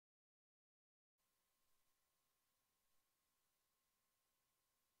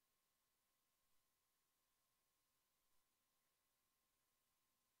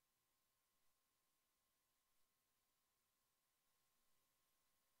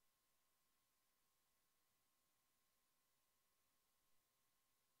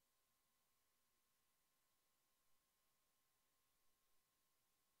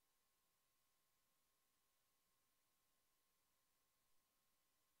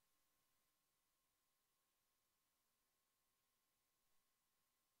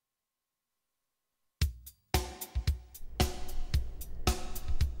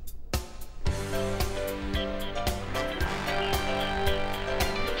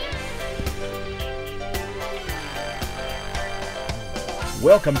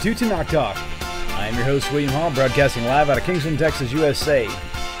Welcome to TORAH Talk. I am your host, wil'Liam Hall, broadcasting live out of Kingston, Texas, USA,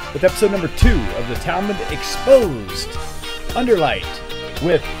 with episode number 2 of the Talmud Exposed Underlight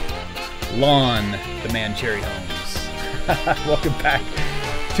with Lon, the man Cherryholmes. Welcome back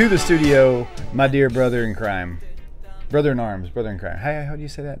to the studio, my dear brother in crime. Brother in arms, brother in crime. Hi, how do you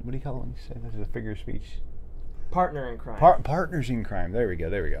say that? What do you call it when you say that? Is a figure of speech? Partner in crime. Partners in crime. There we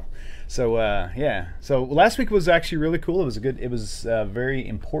go. So yeah. So last week was actually really cool. It was very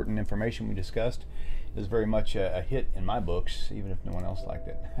important information we discussed. It was very much a hit in my books, even if no one else liked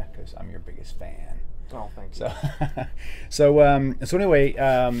it, because I'm your biggest fan. Oh, thank you. So anyway,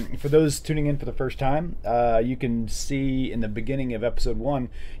 for those tuning in for the first time, you can see in the beginning of episode 1,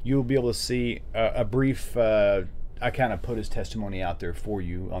 you'll be able to see a brief. I kind of put his testimony out there for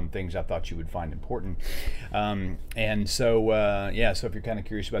you on things I thought you would find important. And so if you're kind of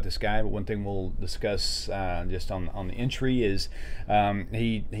curious about this guy, but one thing we'll discuss just on the entry is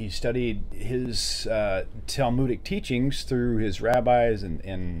he studied his Talmudic teachings through his rabbis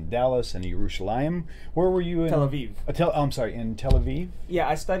in Dallas and Jerusalem. Where were you in? Tel Aviv. In Tel Aviv? Yeah,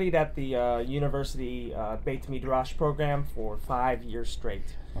 I studied at the University Beit Midrash program for 5 years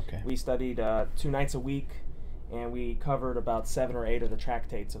straight. Okay. We studied 2 nights a week, and we covered about 7 or 8 of the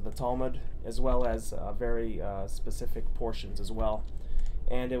tractates of the Talmud, as well as very specific portions as well.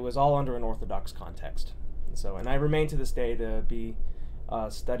 And it was all under an Orthodox context. And I remain to this day to be a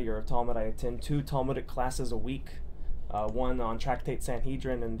studier of Talmud. I attend 2 Talmudic classes a week, one on Tractate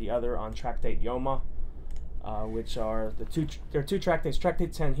Sanhedrin and the other on Tractate Yoma, which are there are 2 tractates.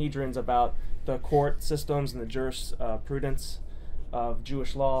 Tractate Sanhedrin's about the court systems and the jurisprudence of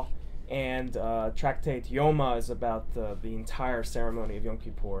Jewish law, and Tractate Yoma is about the entire ceremony of Yom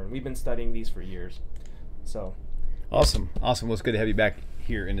Kippur, and we've been studying these for years. So, awesome. Well, it's good to have you back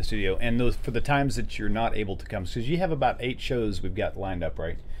here in the studio. And those for the times that you're not able to come, because you have about 8 shows we've got lined up,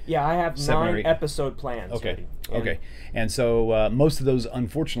 right? Yeah, I have 9 episode plans. Okay. And so most of those,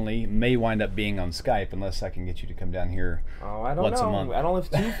 unfortunately, may wind up being on Skype unless I can get you to come down here once a month. I don't live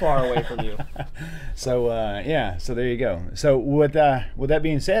too far away from you. So so there you go. So with that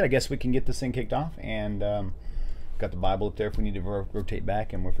being said, I guess we can get this thing kicked off, and got the Bible up there if we need to rotate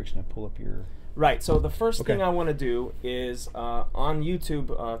back, and we're fixing to pull up your. Right, so the first thing I want to do is on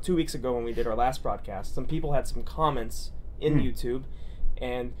YouTube, 2 weeks ago when we did our last broadcast, some people had some comments in YouTube,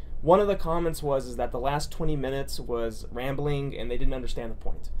 and one of the comments was that the last 20 minutes was rambling and they didn't understand the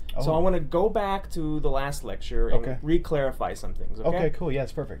point. Oh. So I want to go back to the last lecture and re-clarify some things, okay? Okay, cool, yeah,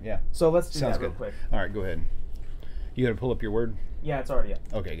 it's perfect, yeah. So let's do Sounds that real good. quick. All right, go ahead. You got to pull up your word? Yeah, it's already up.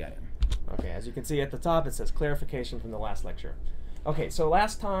 Okay, got it. Okay, as you can see at the top, it says clarification from the last lecture. Okay, so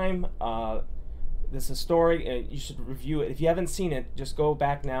last time, this is a story, you should review it. If you haven't seen it, just go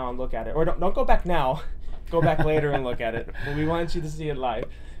back now and look at it. Or don't go back now. Go back later and look at it. But we want you to see it live.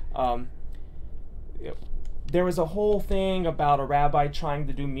 There was a whole thing about a rabbi trying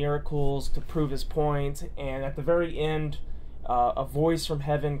to do miracles to prove his point, and at the very end, a voice from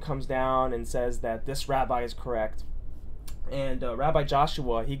heaven comes down and says that this rabbi is correct. And Rabbi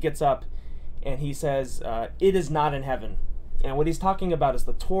Joshua, he gets up and he says, it is not in heaven. And what he's talking about is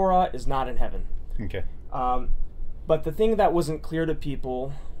the Torah is not in heaven. Okay. But the thing that wasn't clear to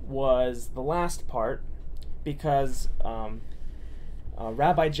people was the last part, because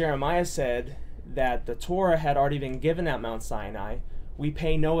Rabbi Jeremiah said that the Torah had already been given at Mount Sinai. We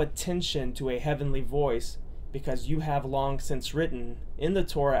pay no attention to a heavenly voice because you have long since written in the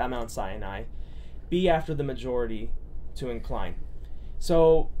Torah at Mount Sinai, be after the majority to incline.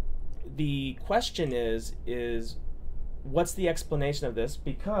 So the question is what's the explanation of this?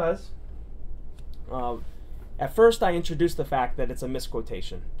 Because at first I introduced the fact that it's a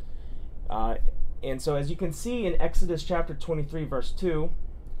misquotation. And so as you can see in Exodus chapter 23, verse 2,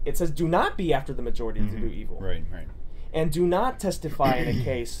 it says, do not be after the majority to do evil. Right. And do not testify in a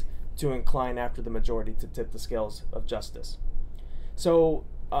case to incline after the majority to tip the scales of justice. So,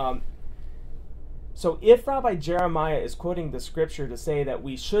 if Rabbi Jeremiah is quoting the scripture to say that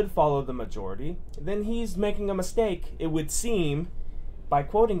we should follow the majority, then he's making a mistake, it would seem, by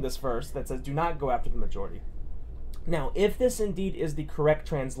quoting this verse that says, do not go after the majority. Now, if this indeed is the correct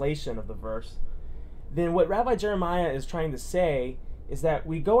translation of the verse, then what Rabbi Jeremiah is trying to say is that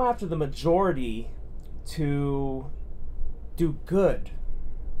we go after the majority to do good.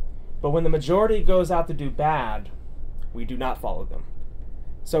 But when the majority goes out to do bad, we do not follow them.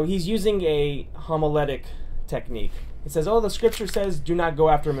 So he's using a homiletic technique. He says, the scripture says do not go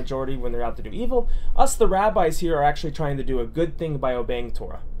after a majority when they're out to do evil. Us, the rabbis here, are actually trying to do a good thing by obeying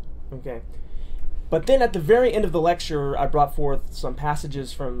Torah. Okay. But then at the very end of the lecture, I brought forth some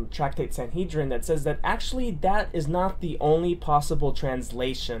passages from Tractate Sanhedrin that says that actually that is not the only possible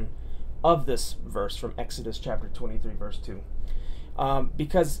translation of this verse from Exodus chapter 23, verse 2.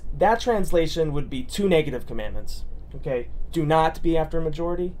 Because that translation would be two negative commandments. Okay, do not be after a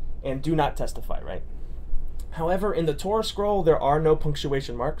majority and do not testify, right? However, in the Torah scroll, there are no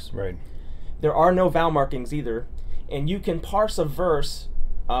punctuation marks. Right. There are no vowel markings either. And you can parse a verse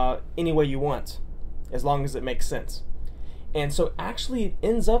any way you want, as long as it makes sense. And so actually it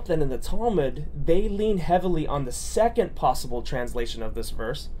ends up that in the Talmud, they lean heavily on the second possible translation of this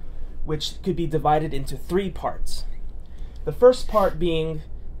verse, which could be divided into three parts. The first part being,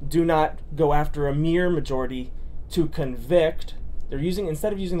 do not go after a mere majority to convict. They're using,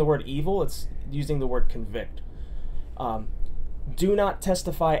 instead of using the word evil, it's using the word convict. Do not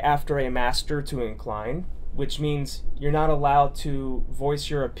testify after a master to incline, which means you're not allowed to voice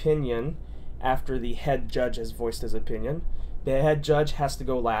your opinion after the head judge has voiced his opinion. The head judge has to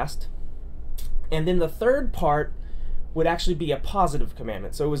go last. And then the third part would actually be a positive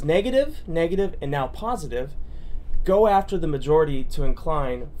commandment. So it was negative, negative, and now positive. Go after the majority to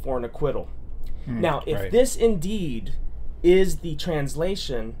incline for an acquittal. Now, if this indeed is the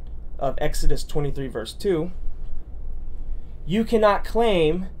translation of Exodus 23, verse 2, you cannot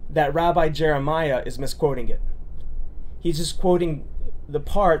claim that Rabbi Jeremiah is misquoting it. He's just quoting the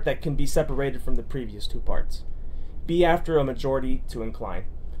part that can be separated from the previous two parts. Be after a majority to incline.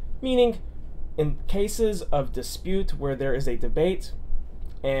 Meaning, in cases of dispute where there is a debate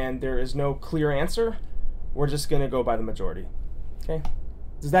and there is no clear answer, we're just going to go by the majority. Okay?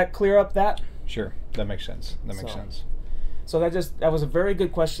 Does that clear up that? Sure. That makes sense. That makes sense. So that was a very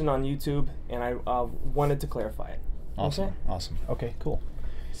good question on YouTube, and I wanted to clarify it. Awesome. Okay? Awesome. Okay, cool.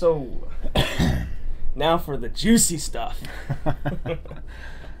 So now for the juicy stuff.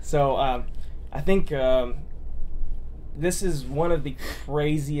 So I think this is one of the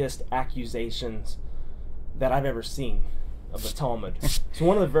craziest accusations that I've ever seen of the Talmud. It's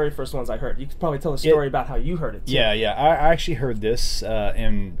one of the very first ones I heard. You could probably tell a story about how you heard it too. Yeah. I actually heard this,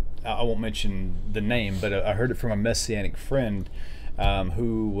 and I won't mention the name, but I heard it from a Messianic friend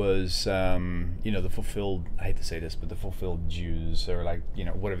who was, the fulfilled, I hate to say this, but the fulfilled Jews, or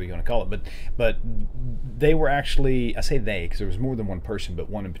whatever you want to call it. But they were actually, I say they, because there was more than one person, but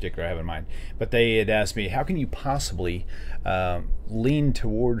one in particular I have in mind. But they had asked me, how can you possibly lean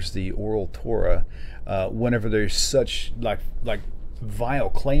towards the oral Torah whenever there's such like vile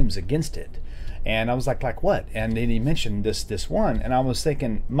claims against it? And I was like what? And then he mentioned this one, and I was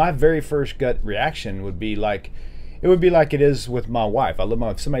thinking, my very first gut reaction would be like, it would be like it is with my wife.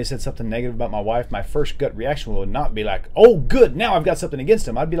 If somebody said something negative about my wife, my first gut reaction would not be like, oh good, now I've got something against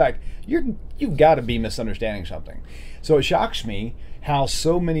him. I'd be like, you've got to be misunderstanding something. So it shocks me how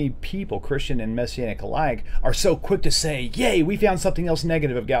so many people, Christian and Messianic alike, are so quick to say, yay, we found something else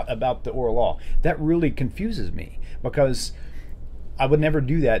negative about the oral law. That really confuses me, because I would never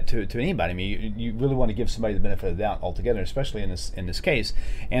do that to anybody. I mean, you really want to give somebody the benefit of the doubt altogether, especially in this case.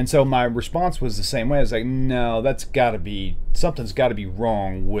 And so my response was the same way. I was like, no, something's got to be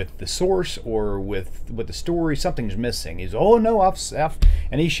wrong with the source or with the story. Something's missing. He's, oh no,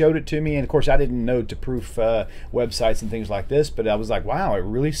 and he showed it to me. And of course, I didn't know to proof websites and things like this, but I was like, wow, it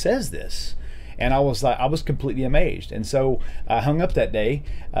really says this. And I was completely amazed. And so I hung up that day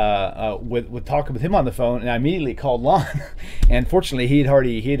with talking with him on the phone, and I immediately called Lon. And fortunately, he had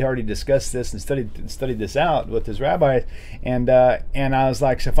already discussed this and studied this out with his rabbi. And I was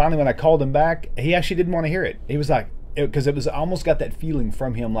like, so finally when I called him back, he actually didn't want to hear it. He was like, because it was, I almost got that feeling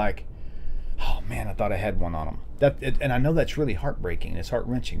from him, like, oh man, I thought I had one on him. And I know that's really heartbreaking. It's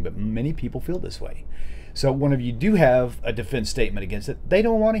heart-wrenching, but many people feel this way. So whenever you do have a defense statement against it, they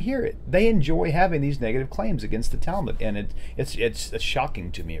don't want to hear it. They enjoy having these negative claims against the Talmud, and it's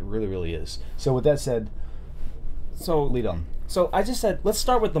shocking to me. It really, really is. So with that said, so lead on. So I just said, let's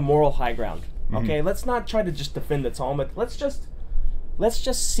start with the moral high ground. Okay, let's not try to just defend the Talmud. Let's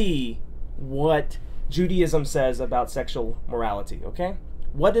just see what Judaism says about sexual morality. Okay,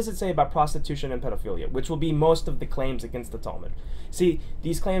 what does it say about prostitution and pedophilia, which will be most of the claims against the Talmud? See,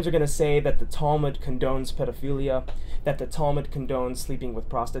 these claims are going to say that the Talmud condones pedophilia, that the Talmud condones sleeping with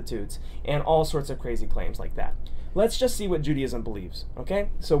prostitutes, and all sorts of crazy claims like that. Let's just see what Judaism believes, okay?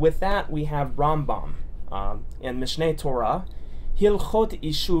 So with that, we have Rambam in Mishneh Torah, Hilchot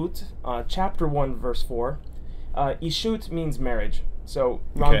Ishut, chapter 1, verse 4. Ishut means marriage. So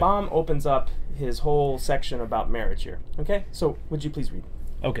Rambam opens up his whole section about marriage here, okay? So would you please read?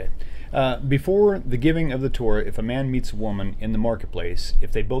 Okay. Before the giving of the Torah, if a man meets a woman in the marketplace,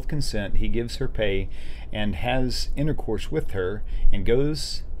 if they both consent, he gives her pay and has intercourse with her and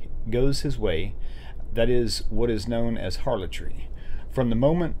goes his way. that is what is known as harlotry. From the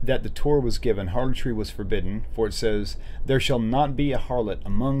moment that the Torah was given, harlotry was forbidden, for it says, "There shall not be a harlot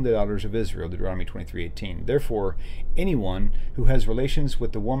among the daughters of Israel," Deuteronomy 23:18. Therefore, anyone who has relations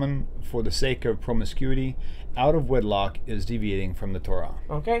with the woman for the sake of promiscuity out of wedlock is deviating from the Torah.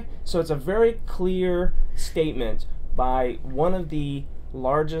 Okay, so it's a very clear statement by one of the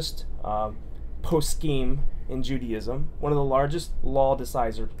largest poskim in Judaism, one of the largest law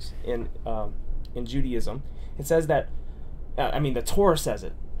decisors in Judaism. It says that, the Torah says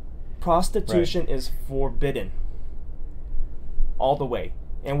it. Prostitution is forbidden all the way.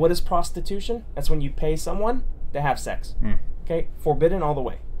 And what is prostitution? That's when you pay someone to have sex. Okay, forbidden all the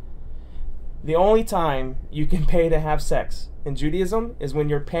way. The only time you can pay to have sex in Judaism is when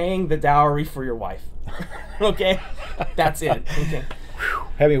you're paying the dowry for your wife. Okay, that's it. Okay.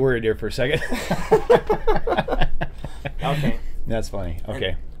 Had me worried there for a second. Okay. That's funny. Okay.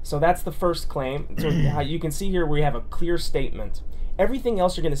 And so that's the first claim. So you can see here we have a clear statement. Everything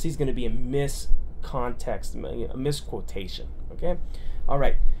else you're going to see is going to be a miscontext, a misquotation. Okay? All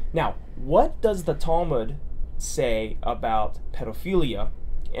right. Now, what does the Talmud say about pedophilia?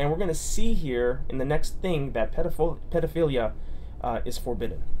 And we're going to see here in the next thing that pedophilia is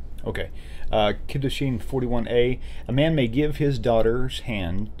forbidden. Okay. Kiddushin 41a, a man may give his daughter's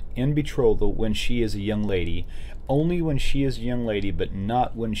hand in betrothal when she is a young lady, only when she is a young lady, but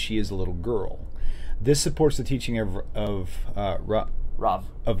not when she is a little girl. This supports the teaching of Rav.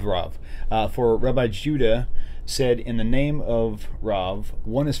 For Rabbi Judah said, in the name of Rav,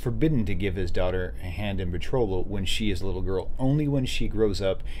 one is forbidden to give his daughter a hand in betrothal when she is a little girl, only when she grows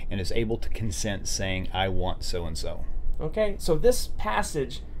up and is able to consent, saying, I want so-and-so. Okay, so this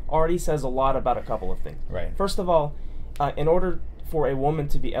passage already says a lot about a couple of things. Right. First of all, in order for a woman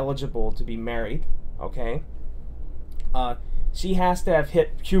to be eligible to be married, okay, she has to have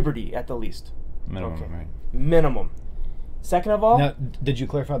hit puberty at the least. Minimum, okay. Right. Minimum. Second of all... Now, did you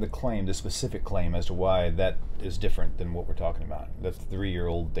clarify the claim, the specific claim, as to why that is different than what we're talking about? The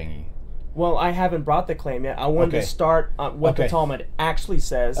 3-year-old thingy. Well, I haven't brought the claim yet. I wanted to start what the Talmud actually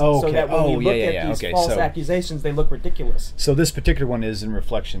says, so that when we look at these false accusations, they look ridiculous. So this particular one is in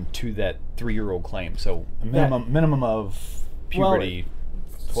reflection to that 3-year-old claim. So a minimum of puberty,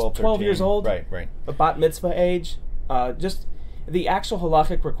 12 years old. Right. A bat mitzvah age. Just the actual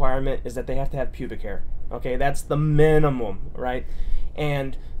halachic requirement is that they have to have pubic hair. Okay, that's the minimum, right?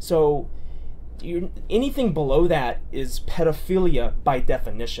 And so anything below that is pedophilia by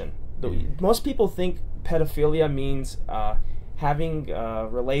definition. Most people think pedophilia means having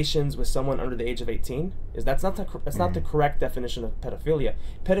relations with someone under the age of 18. That's not the correct definition of pedophilia.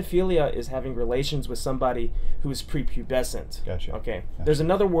 Pedophilia is having relations with somebody who is prepubescent. Gotcha. Okay. Gotcha. There's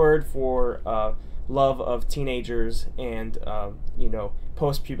another word for love of teenagers and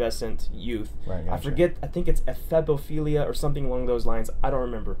post-pubescent youth. Right, gotcha. I forget. I think it's ephebophilia or something along those lines. I don't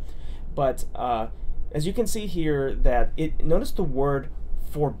remember. But as you can see here, notice the word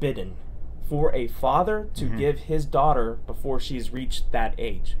forbidden, for a father to give his daughter before she's reached that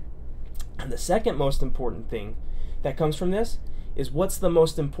age. And the second most important thing that comes from this is, what's the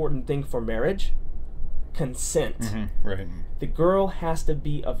most important thing for marriage? Consent. Right. The girl has to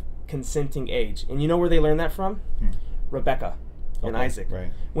be of consenting age. And you know where they learned that from? Rebecca and Isaac.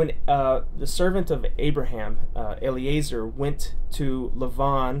 Right. When the servant of Abraham, Eliezer, went to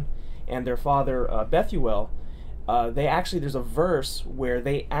Lavan and their father Bethuel, there's a verse where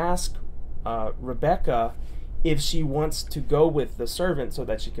they ask Rebecca if she wants to go with the servant so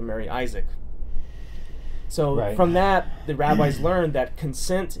that she can marry Isaac. So from that, the rabbis learned that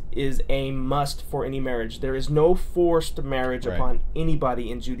consent is a must for any marriage. There is no forced marriage upon anybody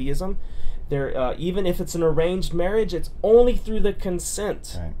in Judaism. Even if it's an arranged marriage, it's only through the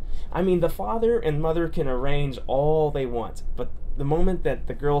consent. Right. I mean, the father and mother can arrange all they want, but the moment that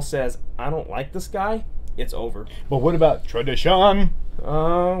the girl says, I don't like this guy, it's over. But what about tradition?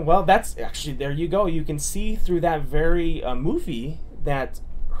 Well, that's actually, there you go. You can see through that very movie that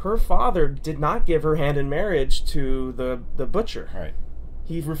her father did not give her hand in marriage to the butcher. Right.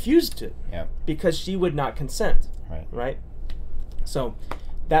 He refused it. Yeah. Because she would not consent. Right. Right. So,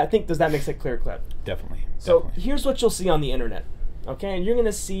 does that make it clear, Cleb? Definitely. So here's what you'll see on the internet. Okay, and you're going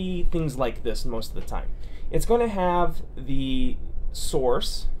to see things like this most of the time. It's going to have the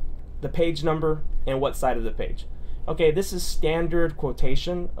source, the page number, and what side of the page. Okay, this is standard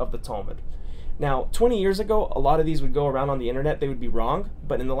quotation of the Talmud. Now, 20 years ago, a lot of these would go around on the internet. They would be wrong,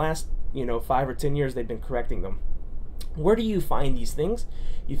 but in the last 5 or 10 years, they've been correcting them. Where do you find these things?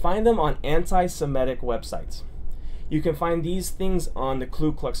 You find them on anti-Semitic websites. You can find these things on the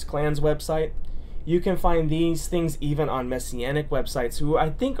Ku Klux Klan's website. You can find these things even on Messianic websites, who I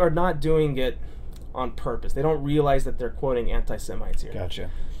think are not doing it on purpose. They don't realize that they're quoting anti-Semites here. Gotcha.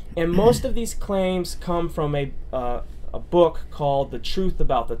 And most of these claims come from a book called The Truth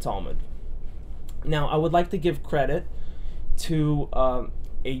About the Talmud. Now, I would like to give credit to a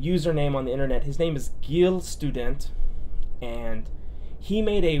username on the internet. His name is Gil Student, and he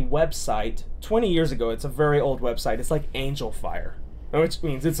made a website 20 years ago. It's a very old website. It's like Angel Fire, which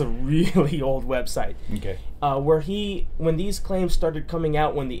means it's a really old website. Okay. Where when these claims started coming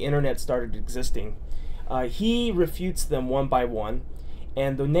out, when the internet started existing, he refutes them one by one.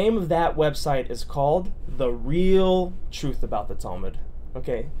 And the name of that website is called The Real Truth About the Talmud.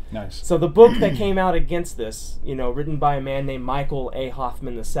 Okay. Nice. So the book that came out against this, written by a man named Michael A.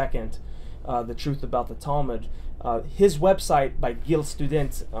 Hoffman II, The Truth About the Talmud, his website by Gil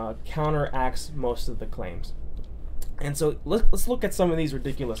Student counteracts most of the claims. And so let's look at some of these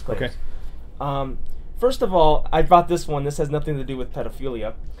ridiculous claims. Okay. First of all, I brought this one. This has nothing to do with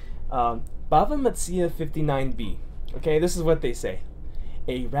pedophilia. Bava Metzia 59b. Okay, this is what they say.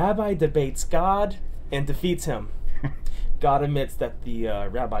 A rabbi debates God and defeats him. God admits that the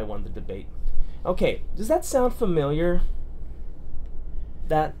rabbi won the debate. Okay, does that sound familiar?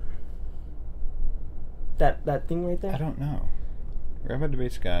 That thing right there? I don't know. Rabbi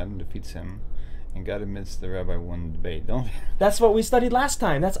debates God and defeats him, and God admits the rabbi won the debate. That's what we studied last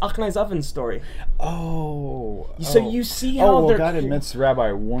time. That's Achnai's oven story. Oh. So you see how they're... God admits the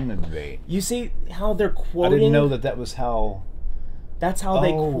rabbi won the debate. You see how they're quoting... I didn't know that was how... That's how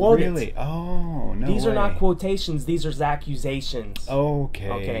they quote it. Really? Oh, no These way. are not quotations. These are accusations.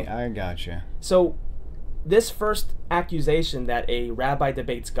 Okay. I gotcha. So this first accusation that a rabbi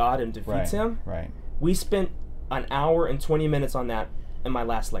debates God and defeats him, right. We spent an hour and 20 minutes on that in my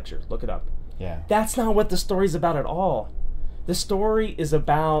last lecture. Look it up. Yeah. That's not what the story's about at all. The story is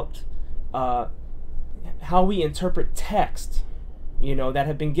about how we interpret text, that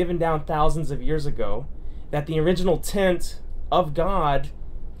have been given down thousands of years ago, that the original intent of God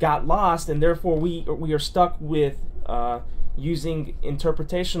got lost, and therefore we are stuck with using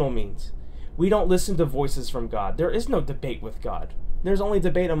interpretational means. We don't listen to voices from God. There is no debate with God. There's only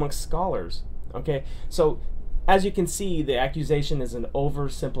debate amongst scholars. Okay, so as you can see, the accusation is an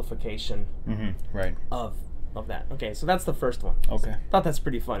oversimplification right. of that. Okay, so that's the first one. Okay. Thought that's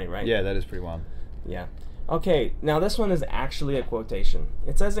pretty funny, right? Yeah, that is pretty wild. Yeah. Okay, now this one is actually a quotation.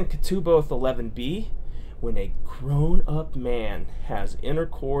 It says in Ketubot 11b, when a grown-up man has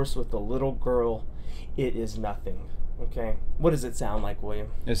intercourse with a little girl, it is nothing. Okay, what does it sound like, William?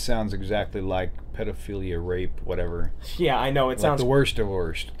 It sounds exactly like pedophilia, rape, whatever. Yeah, I know. It sounds like the worst of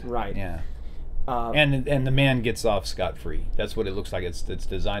worst. Right. Yeah. And the man gets off scot-free. That's what it looks like. It's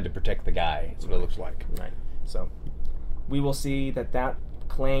designed to protect the guy. That's what it looks like. Right. So we will see that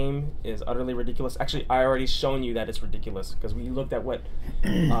claim is utterly ridiculous. Actually, I already shown you that it's ridiculous because we looked at what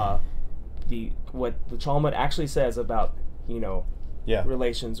the Talmud actually says about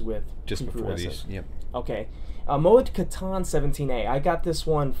relations with just before these. Yep. Okay. Moed Katan 17a. I got this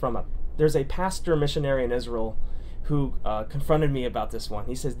one from there's a pastor missionary in Israel who confronted me about this one.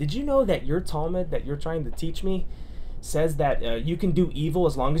 He says, did you know that your Talmud that you're trying to teach me says that you can do evil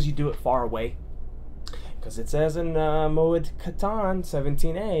as long as you do it far away? Because it says in Moed Katan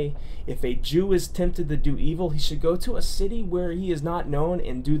 17a, if a Jew is tempted to do evil, he should go to a city where he is not known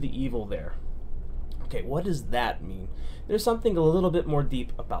and do the evil there. Okay, what does that mean? There's something a little bit more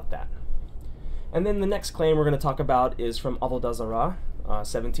deep about that. And then the next claim we're going to talk about is from Avodah Zarah,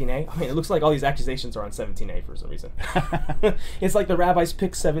 17a. I mean, it looks like all these accusations are on 17a for some reason. It's like the rabbis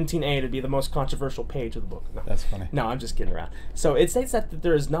picked 17a to be the most controversial page of the book. No. That's funny. No, I'm just kidding around. So it states that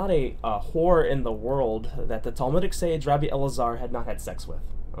there is not a whore in the world that the Talmudic sage Rabbi Elazar had not had sex with.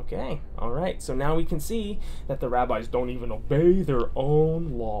 Okay, all right. So now we can see that the rabbis don't even obey their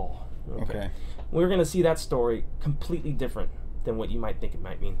own law. Okay. We're going to see that story completely different than what you might think it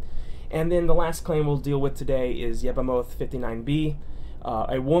might mean. And then the last claim we'll deal with today is Yebamoth 59b.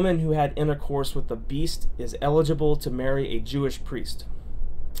 A woman who had intercourse with a beast is eligible to marry a Jewish priest.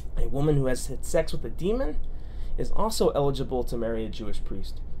 A woman who has had sex with a demon is also eligible to marry a Jewish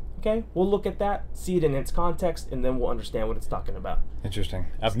priest. Okay, we'll look at that, see it in its context, and then we'll understand what it's talking about. Interesting.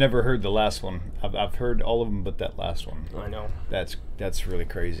 I've never heard the last one. I've heard all of them but that last one. I know. That's really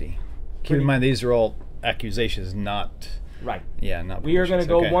crazy. Keep in mind, these are all accusations, not... Right. Yeah, not... We are going to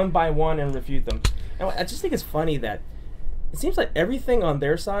go one by one and refute them. And I just think it's funny that it seems like everything on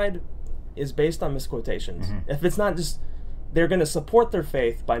their side is based on misquotations. If it's not just... They're going to support their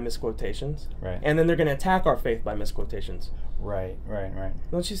faith by misquotations. Right. And then they're going to attack our faith by misquotations. Right.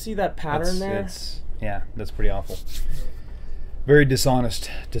 Don't you see that pattern there? Yeah, that's pretty awful. Very dishonest,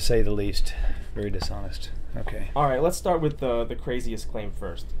 to say the least. Very dishonest. Okay. All right, let's start with the craziest claim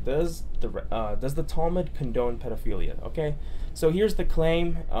first. Does the Talmud condone pedophilia? Okay, so here's the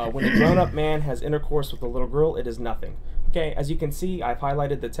claim: when a grown-up man has intercourse with a little girl, it is nothing. Okay, as you can see, I've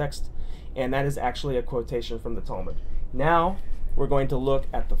highlighted the text, and that is actually a quotation from the Talmud. Now we're going to look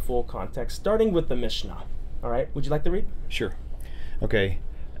at the full context, starting with the Mishnah. All right, would you like to read? Sure. Okay.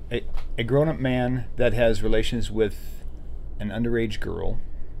 A grown-up man that has relations with an underage girl.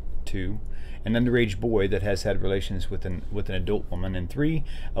 2. An underage boy that has had relations with an adult woman. And 3.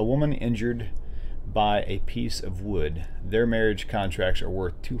 A woman injured by a piece of wood. Their marriage contracts are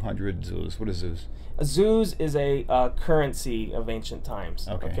worth 200 zuz. What is zuz? A zuz is a currency of ancient times.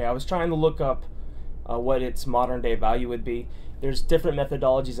 Okay. I was trying to look up what its modern day value would be. There's different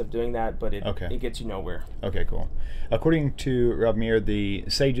methodologies of doing that, but it gets you nowhere. Okay, cool. According to Rabbi Meir, the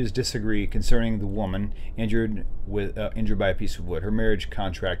sages disagree concerning the woman injured by a piece of wood. Her marriage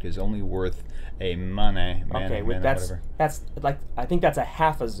contract is only worth a mana. That's like, I think that's a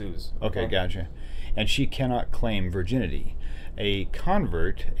half a zuz. Okay, gotcha. And she cannot claim virginity. A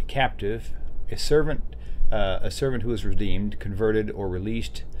convert, a captive, a servant who is redeemed, converted, or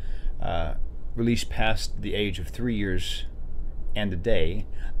released past the age of 3 years and a day,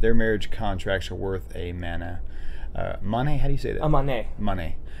 their marriage contracts are worth a mana. Mane, how do you say that? A mane.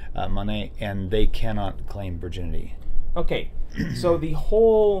 Mane, and they cannot claim virginity. Okay, so the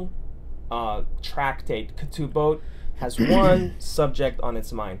whole tractate, Ketubot, has one subject on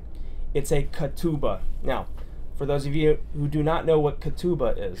its mind. It's a ketubah. Now, for those of you who do not know what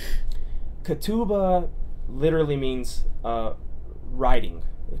ketubah is, ketubah literally means writing.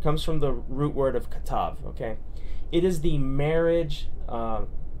 It comes from the root word of katav, okay? It is the marriage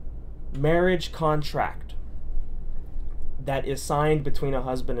contract that is signed between a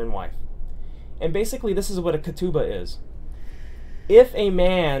husband and wife. And basically, this is what a ketubah is. If a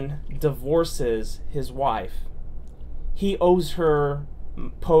man divorces his wife, he owes her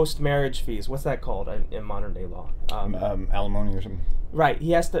post-marriage fees. What's that called in modern day law? Alimony or something. Right.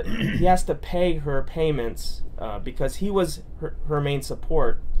 He has to pay her payments because he was her main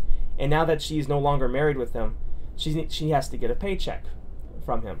support, and now that she's no longer married with him, she has to get a paycheck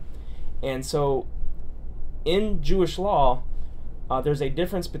from him. And so in Jewish law, there's a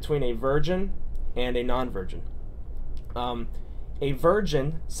difference between a virgin and a non-virgin. A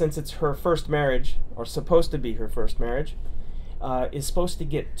virgin, since it's her first marriage, or supposed to be her first marriage, is supposed to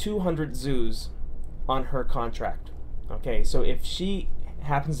get 200 zuz on her contract. Okay, so if she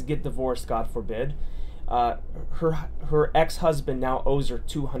happens to get divorced, God forbid, her ex-husband now owes her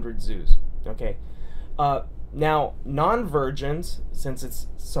 200 zuz. Okay. Now, non-virgins, since it's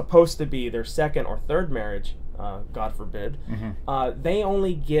supposed to be their second or third marriage, God forbid, they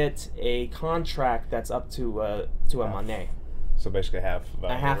only get a contract that's up to a maneh. So basically half.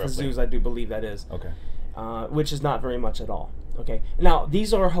 A half a zuz, I do believe that is. Okay. Which is not very much at all. Okay. Now,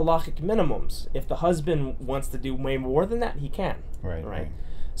 these are halachic minimums. If the husband wants to do way more than that, he can. Right.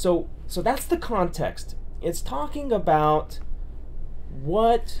 So that's the context. It's talking about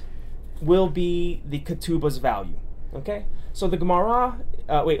what will be the ketubah's value. Okay? So the Gemara,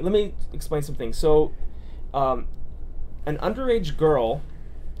 wait, let me explain some things. So an underage girl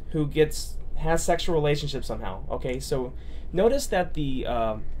who has sexual relationships somehow. Okay? So notice that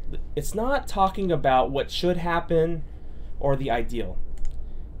it's not talking about what should happen or the ideal.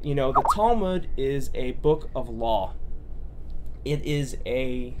 You know, the Talmud is a book of law. It is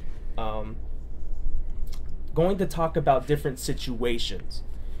going to talk about different situations.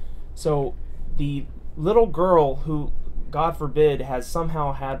 So the little girl who, God forbid, has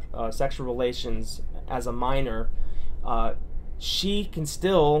somehow had sexual relations as a minor, she can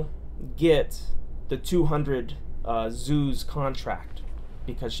still get the 200 zuz contract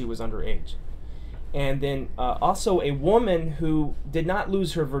because she was underage. And then also a woman who did not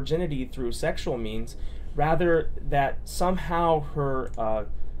lose her virginity through sexual means, rather that somehow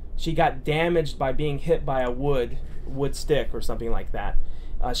she got damaged by being hit by a wood stick or something like that.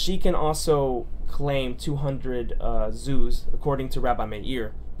 She can also claim 200 zuz, according to Rabbi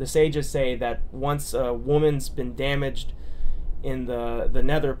Meir. The sages say that once a woman's been damaged in the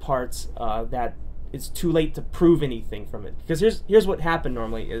nether parts, that it's too late to prove anything from it. Because here's what happened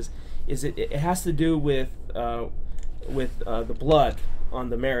normally is it has to do with the blood on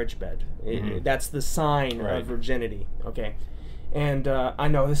the marriage bed. That's the sign of virginity. Okay. And I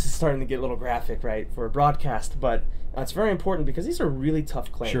know this is starting to get a little graphic, right, for a broadcast, but it's very important because these are really tough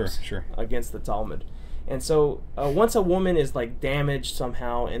claims against the Talmud. And so once a woman is like damaged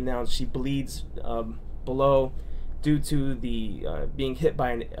somehow and now she bleeds below due to the being hit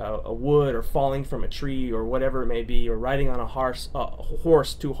by a wood or falling from a tree or whatever it may be, or riding on a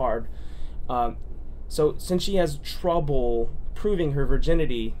horse too hard, So since she has trouble proving her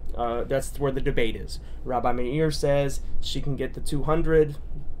virginity, that's where the debate is. Rabbi Meir says she can get the 200,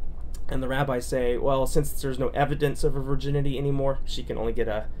 and the rabbis say, well, since there's no evidence of her virginity anymore, she can only get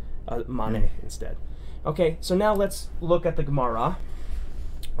a mane instead. Okay, so now let's look at the Gemara,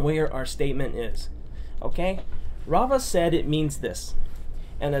 where our statement is. Okay, Rava said it means this: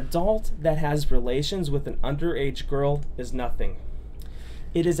 an adult that has relations with an underage girl is nothing.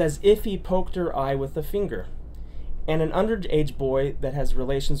 It is as if he poked her eye with a finger. And an underage boy that has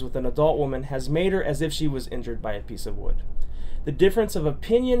relations with an adult woman has made her as if she was injured by a piece of wood. The difference of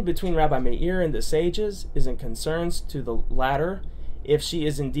opinion between Rabbi Meir and the sages is in concerns to the latter, if she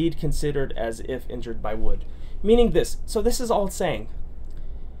is indeed considered as if injured by wood. Meaning this, so this is all it's saying.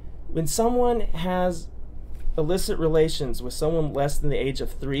 When someone has illicit relations with someone less than the age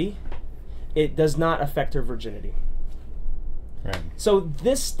of 3, it does not affect her virginity. Right. So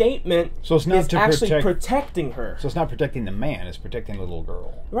this statement is actually protecting her. So it's not protecting the man, it's protecting the little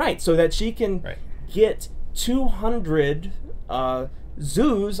girl. Right, so that she can get 200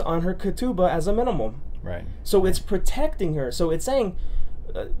 zoos on her ketubah as a minimum. Right. So it's protecting her. So it's saying,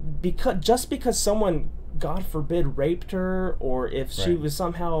 just because someone, God forbid, raped her, or if she was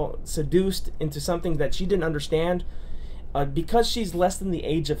somehow seduced into something that she didn't understand, because she's less than the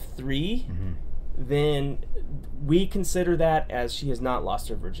age of 3, then we consider that as she has not lost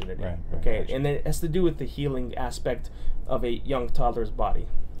her virginity. Right, okay, gotcha. And it has to do with the healing aspect of a young toddler's body.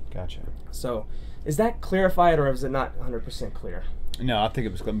 Gotcha. So, is that clarified, or is it not 100% clear? No, I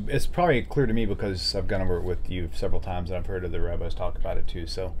think it's probably clear to me because I've gone over it with you several times and I've heard other rabbis talk about it too.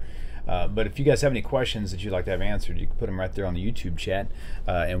 So, but if you guys have any questions that you'd like to have answered, you can put them right there on the YouTube chat,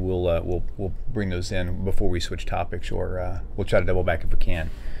 and we'll bring those in before we switch topics, or we'll try to double back if we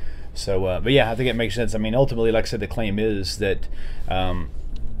can. So, but yeah, I think it makes sense. I mean, ultimately, like I said, the claim is that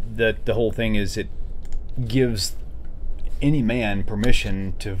that the whole thing is it gives any man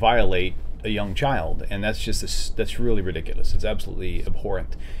permission to violate a young child, and that's really ridiculous. It's absolutely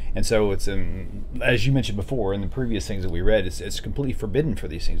abhorrent. And so it's as you mentioned before in the previous things that we read, it's completely forbidden for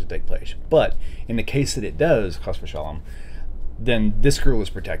these things to take place. But in the case that it does, chas v'shalom, then this girl is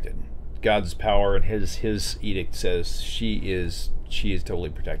protected. God's power and his edict says she is totally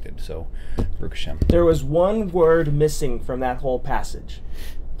protected. So, Baruch Hashem. There was one word missing from that whole passage,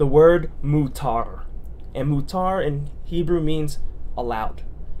 the word mutar, and mutar in Hebrew means allowed.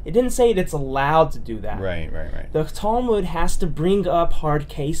 It didn't say it's allowed to do that. Right. The Talmud has to bring up hard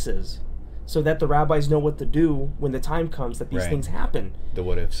cases so that the rabbis know what to do when the time comes that these things happen. The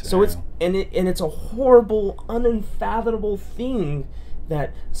what ifs. So it's a horrible, unfathomable thing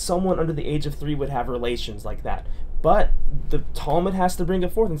that someone under the age of 3 would have relations like that. But the Talmud has to bring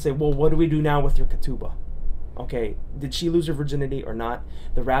it forth and say, well, what do we do now with her ketubah? Okay, did she lose her virginity or not?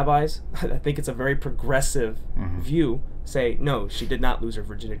 The rabbis, I think it's a very progressive view, say, no, she did not lose her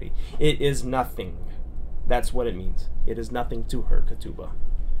virginity. It is nothing. That's what it means. It is nothing to her ketubah.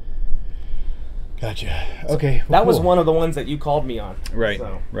 Gotcha. Okay. Well, that was one of the ones that you called me on. Right,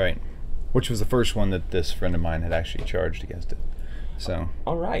 so. right. Which was the first one that this friend of mine had actually charged against it. So.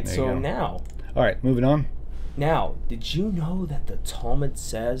 All right, so now. All right, moving on. Now, did you know that the Talmud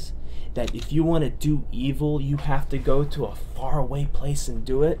says that if you want to do evil, you have to go to a faraway place and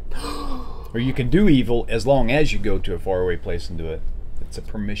do it? Or you can do evil as long as you go to a faraway place and do it. It's a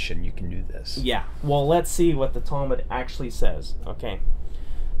permission. You can do this. Yeah. Well, let's see what the Talmud actually says. Okay.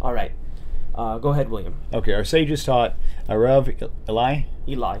 All right. Go ahead, William. Okay. Our sages taught, Rav Eli?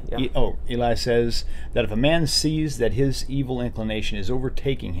 Eli, yeah. Eli says that if a man sees that his evil inclination is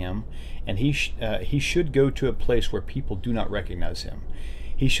overtaking him, and he should go to a place where people do not recognize him.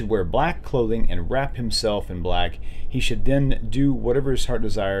 He should wear black clothing and wrap himself in black. He should then do whatever his heart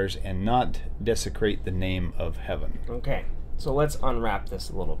desires and not desecrate the name of heaven. Okay, so let's unwrap this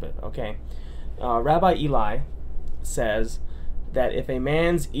a little bit, okay? Rabbi Eli says that if a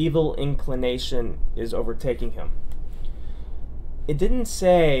man's evil inclination is overtaking him, it didn't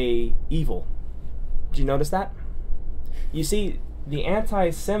say evil. Did you notice that? You see, the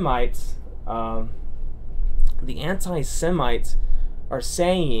anti-Semites are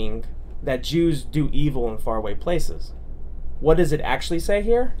saying that Jews do evil in faraway places. What does it actually say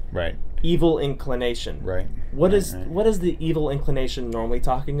here? Right. Evil inclination. Right. What is the evil inclination normally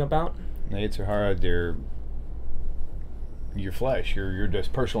talking about? Yetzer hara, your flesh, your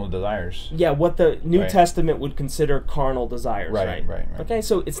just personal desires. Yeah, what the New Testament would consider carnal desires. Right. Okay,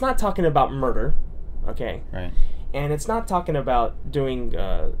 so it's not talking about murder. Okay. Right. And it's not talking about doing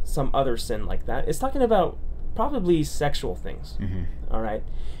some other sin like that. It's talking about probably sexual things. Mm-hmm. All right.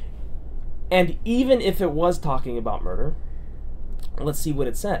 And even if it was talking about murder, let's see what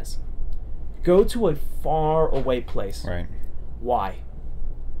it says. Go to a far away place. Right. Why?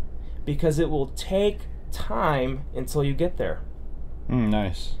 Because it will take time until you get there.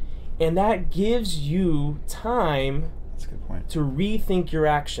 Nice. And that gives you time That's a good point. to rethink your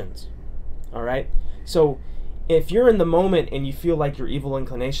actions. All right? So if you're in the moment and you feel like your evil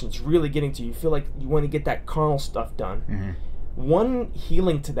inclination's really getting to you, you feel like you want to get that carnal stuff done, one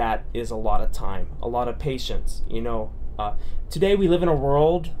healing to that is a lot of time, a lot of patience. You know, today we live in a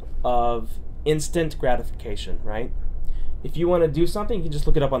world of instant gratification, right? If you want to do something, you can just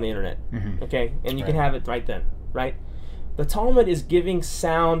look it up on the internet, okay? And you can have it right then, right? The Talmud is giving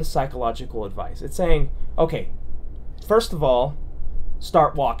sound psychological advice. It's saying, okay, first of all,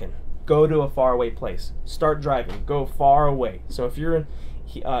 start walking. Go to a faraway place. Start driving. Go far away. So if you're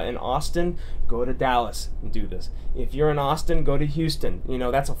in Austin, go to Dallas and do this. If you're in Austin, go to Houston. You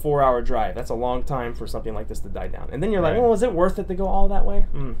know, that's a 4-hour drive. That's a long time for something like this to die down. And then you're like, well, is it worth it to go all that way?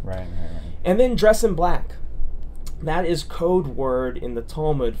 Right. And then dress in black. That is code word in the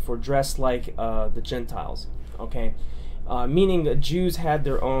Talmud for dress like the Gentiles, okay? Meaning Jews had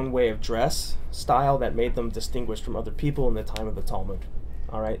their own way of dress style that made them distinguished from other people in the time of the Talmud,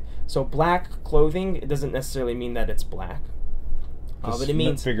 all right? So black clothing, it doesn't necessarily mean that it's black, but it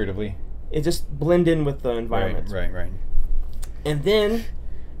means figuratively. It just blend in with the environment. Right. And then,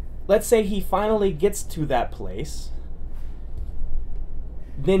 let's say he finally gets to that place,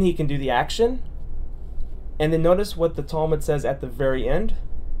 then he can do the action. And then notice what the Talmud says at the very end,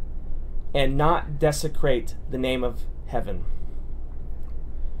 and not desecrate the name of heaven.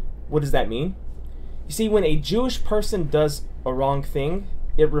 What does that mean? You see, when a Jewish person does a wrong thing,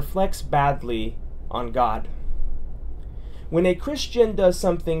 it reflects badly on God. When a Christian does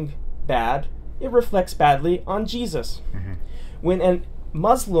something bad, it reflects badly on Jesus. When a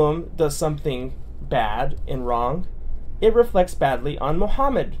Muslim does something bad and wrong, it reflects badly on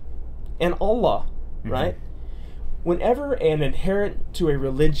Muhammad and Allah, right? Whenever an adherent to a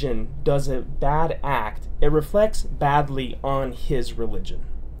religion does a bad act, it reflects badly on his religion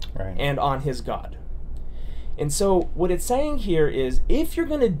and on his God. And so what it's saying here is, if you're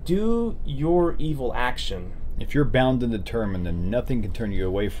going to do your evil action, if you're bound and determined, then nothing can turn you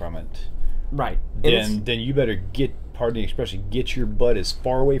away from it. Right. Then you better get, pardon the expression, get your butt as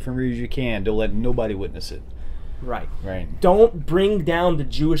far away from here as you can. Don't let nobody witness it. Right. Right. Don't bring down the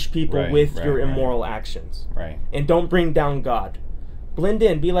Jewish people with your immoral actions. Right. And don't bring down God. Blend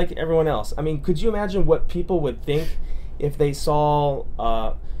in. Be like everyone else. I mean, could you imagine what people would think if they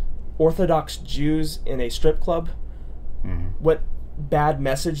saw Orthodox Jews in a strip club? What bad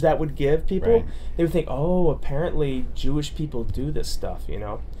message that would give people? They would think, oh, apparently Jewish people do this stuff, you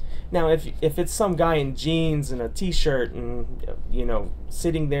know? Now, if it's some guy in jeans and a t-shirt and, you know,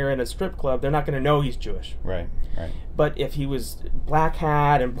 sitting there in a strip club, they're not going to know he's Jewish. Right. But if he was black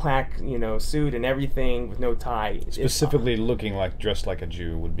hat and black, you know, suit and everything with no tie, specifically looking like, dressed like a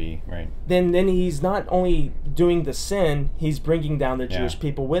Jew would be, right? Then he's not only doing the sin, he's bringing down the Jewish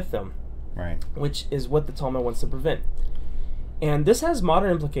people with him. Right. Which is what the Talmud wants to prevent. And this has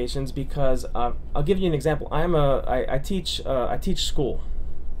modern implications because I'll give you an example. I teach school.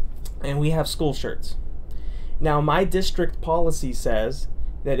 And we have school shirts. Now, my district policy says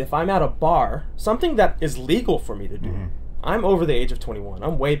that if I'm at a bar, something that is legal for me to do, I'm over the age of 21.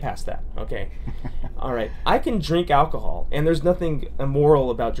 I'm way past that, okay? All right. I can drink alcohol, and there's nothing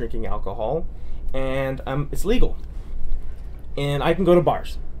immoral about drinking alcohol, and it's legal. And I can go to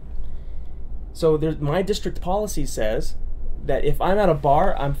bars. So my district policy says that if I'm at a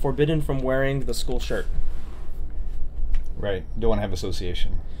bar, I'm forbidden from wearing the school shirt. Right. Don't want to have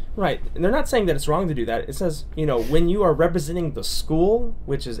association. Right. And they're not saying that it's wrong to do that. It says, you know, when you are representing the school,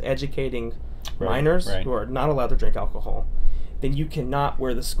 which is educating minors who are not allowed to drink alcohol, then you cannot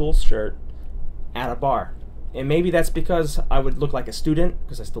wear the school shirt at a bar. And maybe that's because I would look like a student,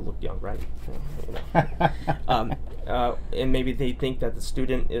 because I still look young, right? You know. And maybe they think that the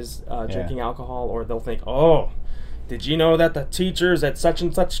student is drinking alcohol, or they'll think, oh, did you know that the teachers at such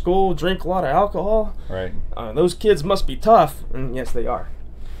and such school drink a lot of alcohol? Right. Those kids must be tough. And yes, they are.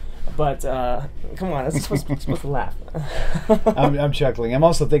 But come on, that's supposed to laugh. I'm chuckling. I'm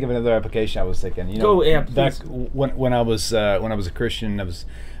also thinking of another application. I was thinking, you know, back when I was a Christian, I was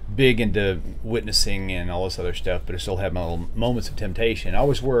big into witnessing and all this other stuff, but I still had my little moments of temptation. I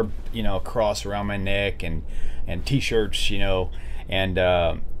always wore, you know, a cross around my neck and t-shirts, you know,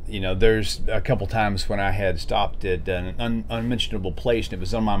 and you know, there's a couple times when I had stopped at an unmentionable place and it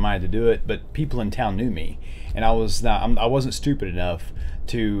was on my mind to do it, but people in town knew me, and I wasn't stupid enough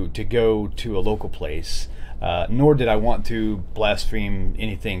to go to a local place nor did I want to blaspheme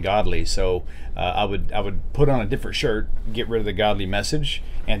anything godly. So I would put on a different shirt, get rid of the godly message,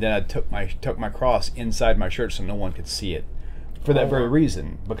 and then I took my cross inside my shirt so no one could see it. For that very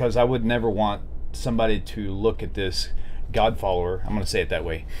reason, because I would never want somebody to look at this God follower, I'm going to say it that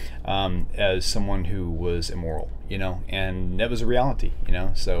way, as someone who was immoral, and that was a reality,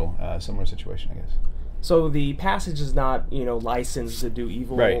 so similar situation, I guess. So the passage is not, licensed to do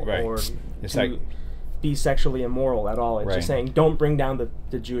evil right. or it's to be sexually immoral at all. It's just saying don't bring down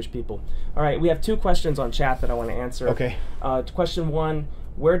the Jewish people. All right, we have 2 questions on chat that I want to answer. Okay. Question 1,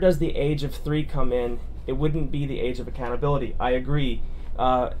 where does the age of 3 come in? It wouldn't be the age of accountability. I agree.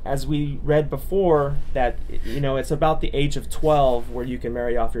 As we read before, that it's about the age of 12 where you can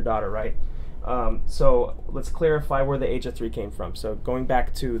marry off your daughter, right? So let's clarify where the age of 3 came from. So going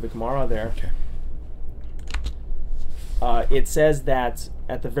back to the Gemara there, it says that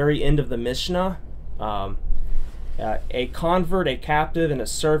at the very end of the Mishnah, a convert, a captive, and a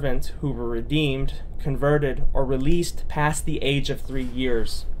servant who were redeemed, converted, or released past the age of 3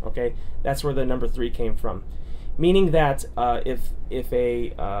 years. Okay, that's where the number 3 came from. Meaning that if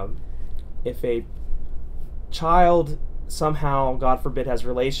a child somehow, God forbid, has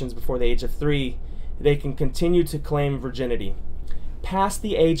relations before the age of 3, they can continue to claim virginity. Past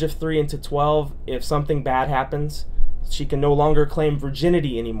the age of 3 into 12, if something bad happens, she can no longer claim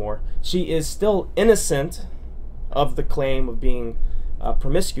virginity anymore. She is still innocent of the claim of being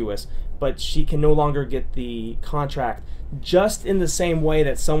promiscuous, but she can no longer get the contract, just in the same way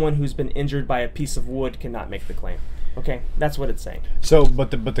that someone who's been injured by a piece of wood cannot make the claim. Okay, that's what it's saying. So,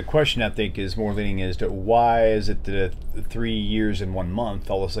 but the question I think is more leaning as to why is it that 3 years and 1 month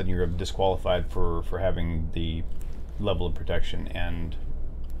all of a sudden you're disqualified for having the level of protection? And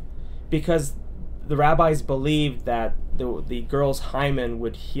because the rabbis believed that the girl's hymen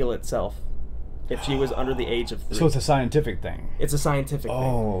would heal itself if she was under the age of 3. So it's a scientific thing. It's a scientific thing.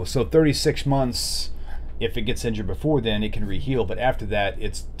 Oh, so 36 months, if it gets injured before then, it can re-heal, but after that,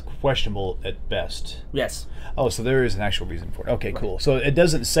 it's questionable at best. Yes. Oh, so there is an actual reason for it. Okay, cool. So it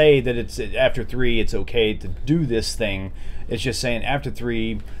doesn't say that it's after 3, it's okay to do this thing. It's just saying after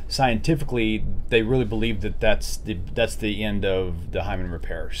 3, scientifically, they really believe that that's the end of the hymen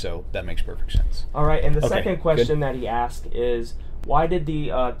repair. So that makes perfect sense. All right, and the second question that he asked is, why did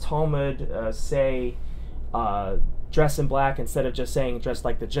the Talmud say dress in black instead of just saying dress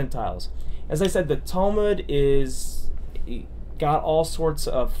like the Gentiles? As I said, the Talmud got all sorts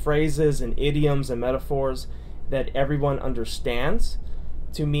of phrases and idioms and metaphors that everyone understands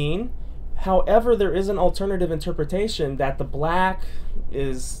to mean. However, there is an alternative interpretation that the black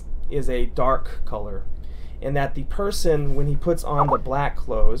is a dark color, and that the person, when he puts on the black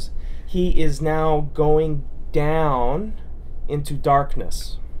clothes, he is now going down into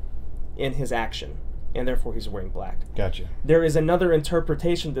darkness in his action, and therefore he's wearing black. Gotcha. There is another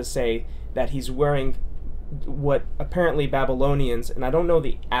interpretation to say that he's wearing what apparently Babylonians, and I don't know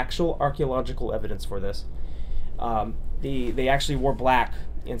the actual archaeological evidence for this, they actually wore black,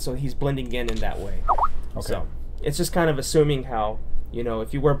 and so he's blending in that way. Okay. So it's just kind of assuming how,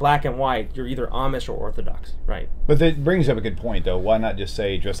 if you wear black and white, you're either Amish or Orthodox, right? But that brings up a good point, though. Why not just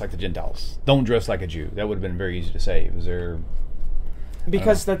say dress like the Gentiles? Don't dress like a Jew. That would have been very easy to say. Was there?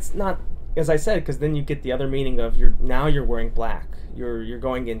 Because that's not, as I said, because then you get the other meaning of you're wearing black. You're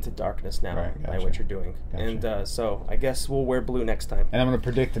going into darkness now, right, gotcha. By what you're doing. Gotcha. And so I guess we'll wear blue next time. And I'm going to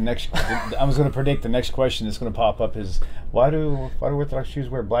predict the next. I was going to predict the next question that's going to pop up is why do Orthodox Jews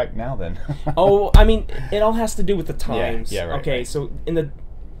wear black now then? Oh, I mean, it all has to do with the times. Yeah, right. Okay, right. So in the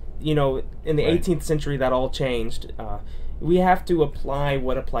 18th century that all changed. We have to apply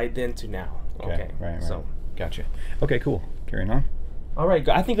what applied then to now. Okay. Right. So gotcha. Okay, cool. Carrying on. All right.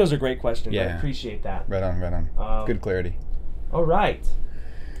 I think those are great questions. Yeah. I appreciate that. Right on. Good clarity. All right.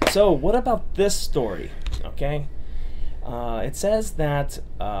 So what about this story? Okay. It says that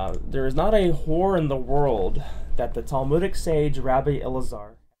there is not a whore in the world that the Talmudic sage Rabbi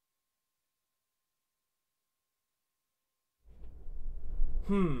Elazar.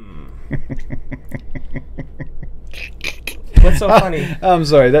 What's so funny? I'm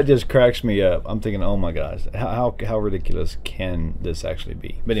sorry, that just cracks me up. I'm thinking, oh my gosh, how ridiculous can this actually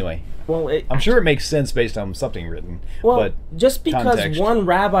be? But anyway, well, I'm sure it makes sense based on something written. Well, but just because context, one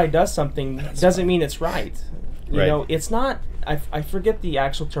rabbi does something doesn't mean it's right. You Right. know, it's not. I forget the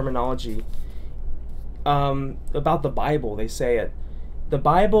actual terminology about the Bible. They say it. The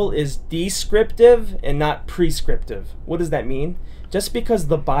Bible is descriptive and not prescriptive. What does that mean? Just because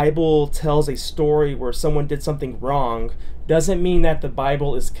the Bible tells a story where someone did something wrong doesn't mean that the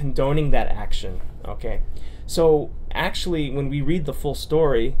Bible is condoning that action. Okay, so actually, when we read the full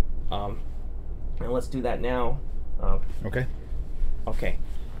story, And let's do that now. Okay. Okay.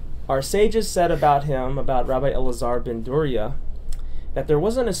 Our sages said about him, about Rabbi Elazar ben Duria, that there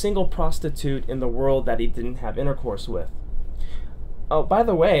wasn't a single prostitute in the world that he didn't have intercourse with. Oh, by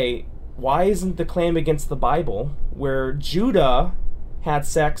the way, why isn't the claim against the Bible where Judah had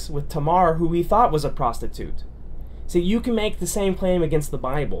sex with Tamar, who he thought was a prostitute? See, you can make the same claim against the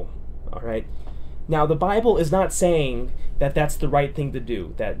Bible, all right? Now, the Bible is not saying that that's the right thing to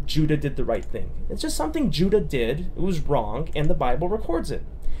do, that Judah did the right thing. It's just something Judah did. It was wrong, and the Bible records it.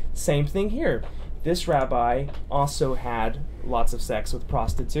 Same thing here. This rabbi also had lots of sex with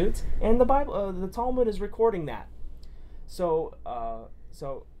prostitutes, and the Bible, the Talmud is recording that. So,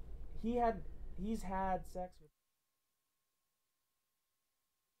 he's had sex with.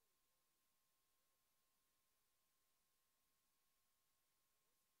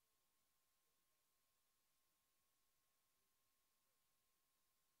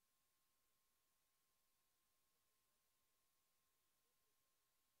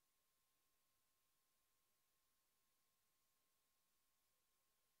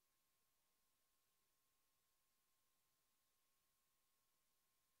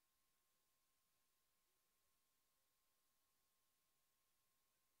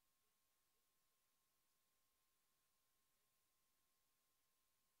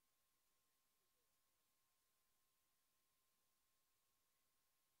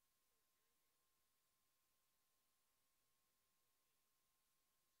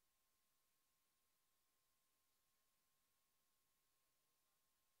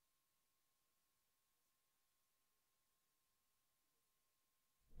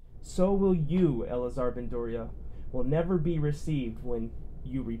 So will you, Elazar ben Doria, will never be received when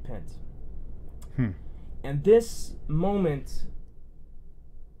you repent. And this moment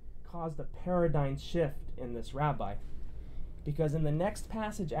caused a paradigm shift in this rabbi, because in the next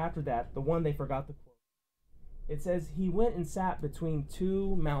passage after that, the one they forgot to quote, it says, he went and sat between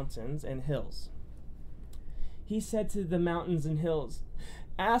two mountains and hills. He said to the mountains and hills,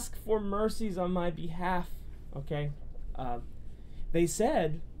 ask for mercies on my behalf. Okay? They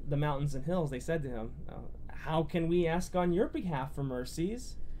said, the mountains and hills, they said to him, how can we ask on your behalf for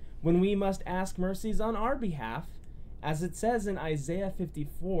mercies when we must ask mercies on our behalf? As it says in Isaiah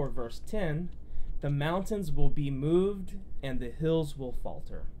 54 verse 10, the mountains will be moved and the hills will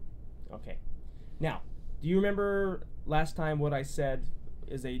falter. Okay. Now, do you remember last time what I said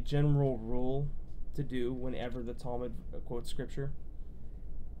is a general rule to do whenever the Talmud quotes scripture?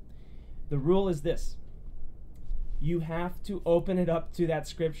 The rule is this. You have to open it up to that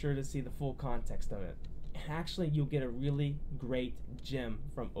scripture to see the full context of it. Actually, you'll get a really great gem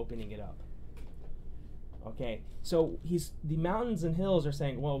from opening it up. Okay, so the mountains and hills are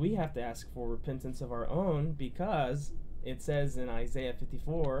saying, well, we have to ask for repentance of our own because it says in Isaiah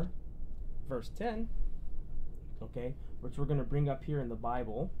 54, verse 10, okay, which we're going to bring up here in the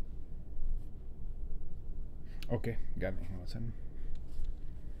Bible. Okay, got me. Listen.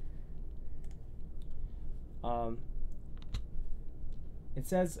 It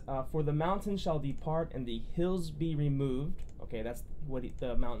says, for the mountains shall depart and the hills be removed. Okay, that's what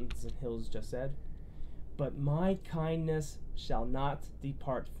the mountains and hills just said. But my kindness shall not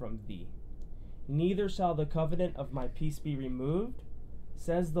depart from thee. Neither shall the covenant of my peace be removed,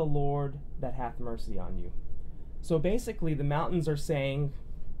 says the Lord that hath mercy on you. So basically the mountains are saying,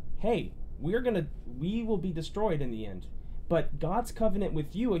 hey, we will be destroyed in the end. But God's covenant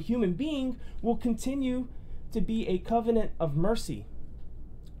with you, a human being, will continue to be a covenant of mercy.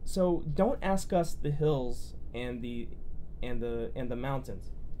 So don't ask us the hills and the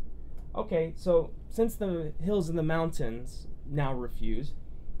mountains. Okay, so since the hills and the mountains now refuse,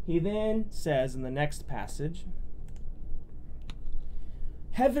 he then says in the next passage,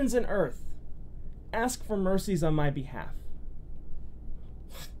 heavens and earth, ask for mercies on my behalf.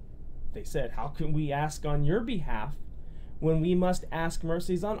 They said, how can we ask on your behalf when we must ask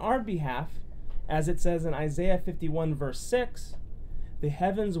mercies on our behalf? As it says in Isaiah 51 verse 6, the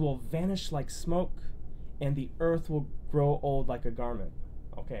heavens will vanish like smoke, and the earth will grow old like a garment.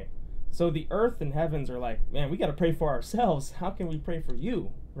 Okay, so the earth and heavens are like, man, we got to pray for ourselves. How can we pray for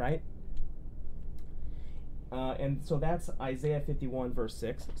you, right? And so that's Isaiah 51 verse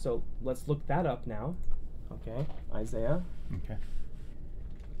 6. So let's look that up now. Okay, Isaiah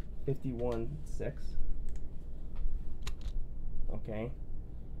 51 6. Okay.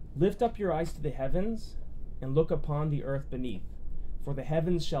 Lift up your eyes to the heavens and look upon the earth beneath. For the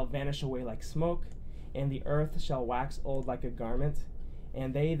heavens shall vanish away like smoke, and the earth shall wax old like a garment,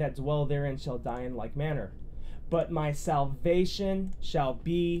 and they that dwell therein shall die in like manner. But my salvation shall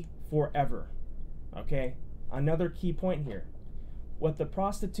be forever. Okay, another key point here. what the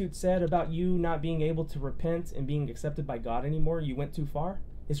prostitute said about you not being able to repent and being accepted by God anymore, you went too far,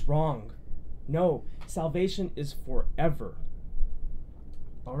 is wrong. No, salvation is forever.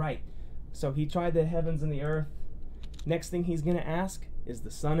 All right, so he tried the heavens and the earth. Next thing he's going to ask is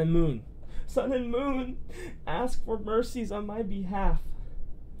the sun and moon. Sun and moon, ask for mercies on my behalf.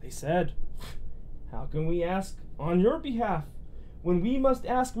 They said, how can we ask on your behalf when we must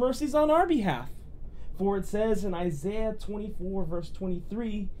ask mercies on our behalf? For it says in Isaiah 24, verse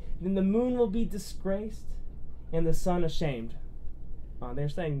 23, then the moon will be disgraced and the sun ashamed. They're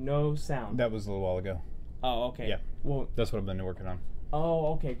saying no sound. That was a little while ago. Oh, okay. Yeah. Well, that's what I've been working on.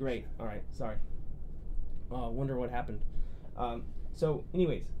 Oh, okay, great. All right, sorry. Wonder what happened. So,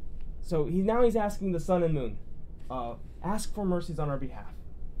 anyways, he's asking the sun and moon, ask for mercies on our behalf.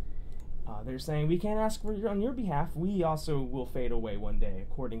 They're saying we can't ask on your behalf. We also will fade away one day,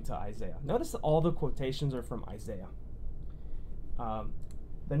 according to Isaiah. Notice that all the quotations are from Isaiah.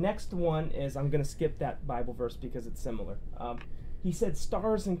 The next one is, I'm going to skip that Bible verse because it's similar. He said,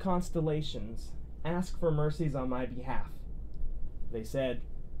 stars and constellations, ask for mercies on my behalf. They said,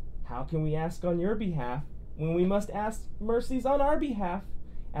 how can we ask on your behalf when we must ask mercies on our behalf?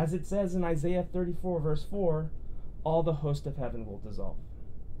 As it says in Isaiah 34, verse 4, all the host of heaven will dissolve.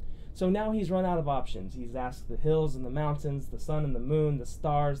 So now he's run out of options. He's asked the hills and the mountains, the sun and the moon, the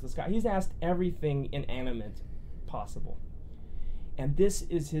stars, the sky. He's asked everything inanimate possible. And this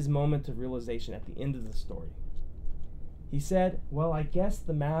is his moment of realization at the end of the story. He said, well, I guess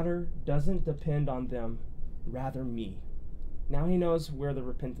the matter doesn't depend on them, rather me. Now he knows where the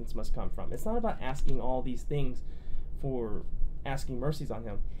repentance must come from. It's not about asking all these things for asking mercies on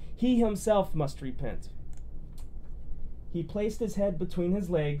him. He himself must repent. He placed his head between his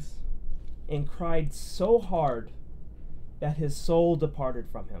legs and cried so hard that his soul departed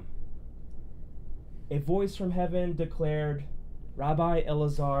from him. A voice from heaven declared, Rabbi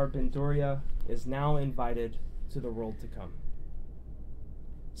Elazar ben Doria is now invited to the world to come.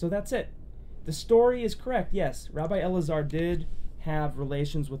 So that's it. The story is correct. Yes, Rabbi Elazar did have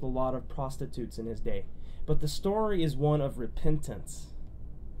relations with a lot of prostitutes in his day. But the story is one of repentance.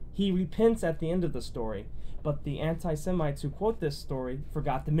 He repents at the end of the story, but the anti-Semites who quote this story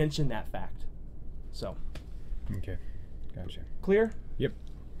forgot to mention that fact. So. Okay, gotcha. Clear? Yep.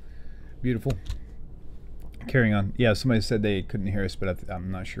 Beautiful. Carrying on. Yeah, somebody said they couldn't hear us, but I'm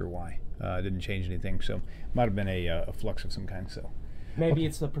not sure why. It didn't change anything, so might have been a flux of some kind. So. Maybe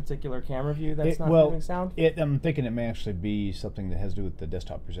it's the particular camera view that's not having sound? I'm thinking it may actually be something that has to do with the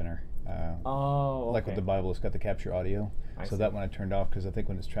desktop presenter. Okay. Like with the Bible, it's got the capture audio. I so see. That one I turned off because I think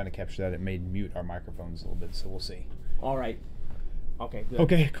when it's trying to capture that, it may mute our microphones a little bit, so we'll see. All right. Okay, good.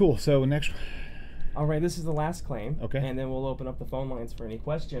 Okay, cool. So next. All right, this is the last claim. Okay. And then we'll open up the phone lines for any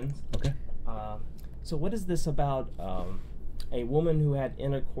questions. Okay. So what is this about a woman who had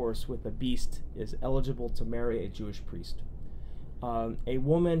intercourse with a beast is eligible to marry a Jewish priest? A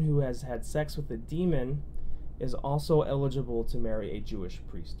woman who has had sex with a demon is also eligible to marry a Jewish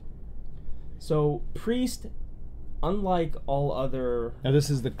priest. So priest, unlike all other... Now this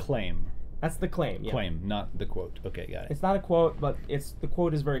is the claim. That's the claim, yeah. Claim, not the quote. Okay, got it. It's not a quote, but the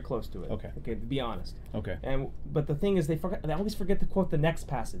quote is very close to it. Okay. Okay, to be honest. Okay. But the thing is, they always forget to quote the next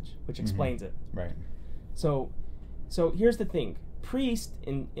passage, which explains it. Right. So here's the thing. Priest,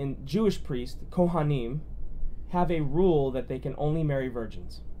 in Jewish priest, Kohanim, have a rule that they can only marry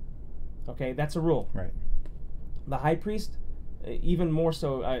virgins. Okay, that's a rule. Right. The high priest, even more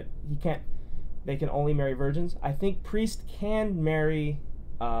so, they can only marry virgins. I think priest can marry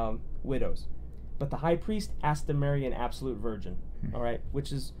widows, but the high priest has to marry an absolute virgin. All right,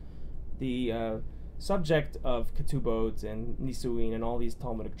 which is the subject of ketubot and nisuin and all these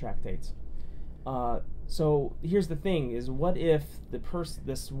Talmudic tractates. So here's the thing: is what if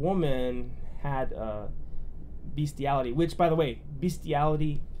this woman had bestiality? Which, by the way,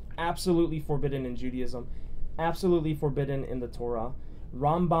 bestiality absolutely forbidden in Judaism, absolutely forbidden in the Torah.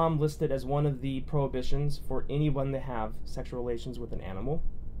 Rambam listed as one of the prohibitions for anyone to have sexual relations with an animal.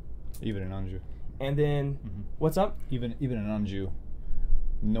 Even a non-Jew. And then, what's up? Even a non-Jew.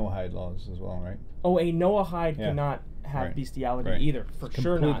 Noahide laws as well, right? Oh, a Noahide cannot have bestiality either. For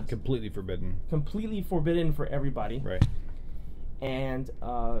sure not. Completely forbidden. Completely forbidden for everybody. Right. And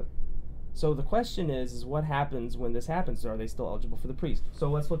so the question is what happens when this happens? Are they still eligible for the priest? So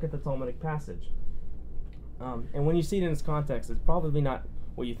let's look at the Talmudic passage. And when you see it in its context, it's probably not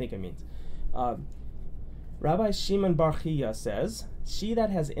what you think it means. Rabbi Shimon Bar Chiya says, "She that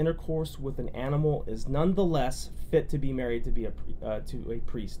has intercourse with an animal is nonetheless fit to be married to a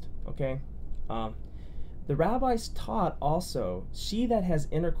priest." Okay. The rabbis taught also, "She that has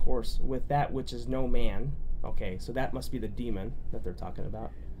intercourse with that which is no man okay, so that must be the demon that they're talking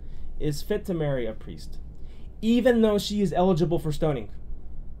about, is fit to marry a priest, even though she is eligible for stoning.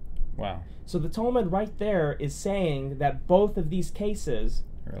 Wow. So the Talmud right there is saying that both of these cases,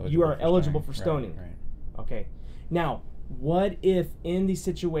 you are eligible for stoning. Right. Okay. Now, what if in the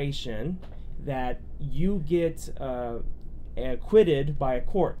situation that you get acquitted by a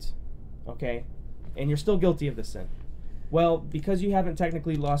court, okay, and you're still guilty of the sin? Well, because you haven't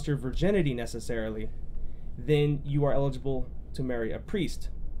technically lost your virginity necessarily, then you are eligible to marry a priest.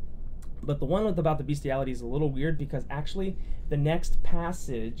 But the one about the bestiality is a little weird, because actually the next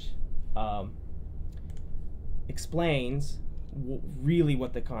passage explains really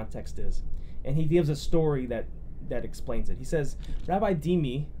what the context is. And he gives a story that explains it. He says, Rabbi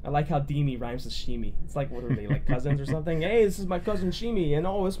Dimi, I like how Dimi rhymes with Shimi. It's like, what are they, like cousins or something? Hey, this is my cousin Shimi, and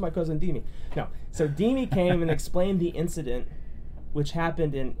oh, this is my cousin Dimi. No. So Dimi came and explained the incident which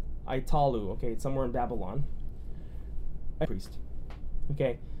happened in Aitalu, okay, it's somewhere in Babylon. A priest.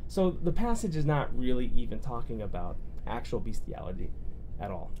 Okay, so the passage is not really even talking about actual bestiality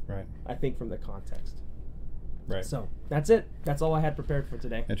at all. Right. I think from the context. Right. So that's it. That's all I had prepared for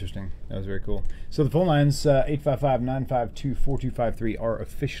today. Interesting. That was very cool. So the phone lines 855-952-4253 are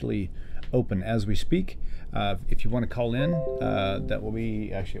officially open as we speak. If you want to call in, that will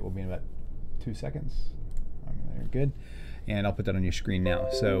be actually it will be in about 2 seconds. There, good. And I'll put that on your screen now.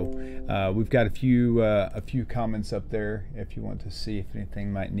 So we've got a few comments up there. If you want to see if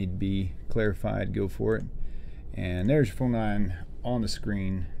anything might need to be clarified, go for it. And there's your phone line on the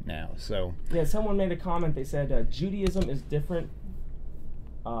screen now. So yeah, someone made a comment. They said Judaism is different,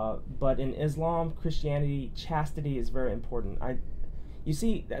 but in Islam, Christianity, chastity is very important. You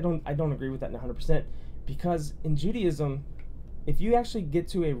see, I don't agree with that 100%, because in Judaism, if you actually get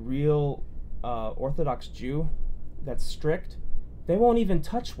to a real Orthodox Jew that's strict, they won't even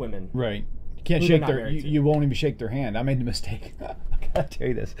touch women. Right. You can't shake their. You won't even shake their hand. I made the mistake. I gotta tell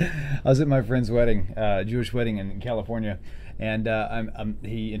you this. I was at my friend's wedding, Jewish wedding in California, and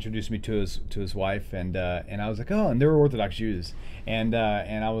he introduced me to his wife, and I was like, oh, and they were Orthodox Jews, and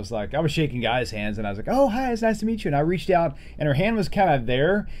I was like, I was shaking guys' hands, and I was like, oh, hi, it's nice to meet you, and I reached out, and her hand was kind of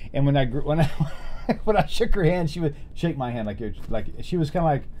there, and when I shook her hand, she would shake my hand like she was kind of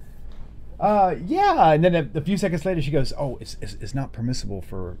like. Yeah, and then a few seconds later she goes, oh, it's not permissible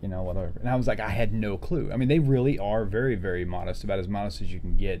for, whatever. And I was like, I had no clue. I mean, they really are very, very modest, about as modest as you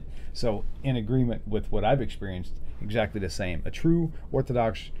can get. So in agreement with what I've experienced, exactly the same. A true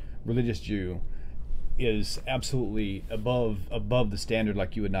Orthodox religious Jew is absolutely above the standard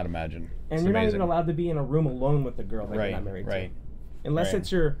like you would not imagine. And you're not even allowed to be in a room alone with the girl that you're not married to. Unless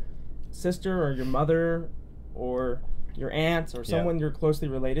it's your sister or your mother or your aunt or someone you're closely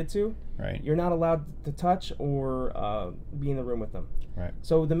related to, you're not allowed to touch or be in the room with them. Right.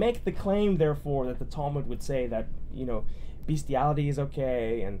 So to make the claim, therefore, that the Talmud would say that, bestiality is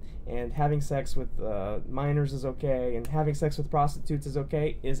okay, and having sex with minors is okay, and having sex with prostitutes is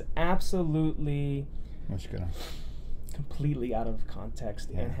okay, is absolutely completely out of context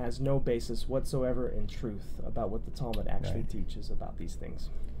and has no basis whatsoever in truth about what the Talmud actually teaches about these things.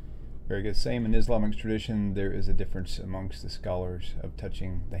 Very good. Same in Islamic tradition, there is a difference amongst the scholars of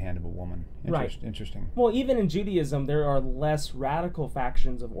touching the hand of a woman. Interesting. Well, even in Judaism, there are less radical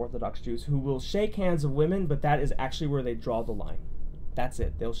factions of Orthodox Jews who will shake hands of women, but that is actually where they draw the line. That's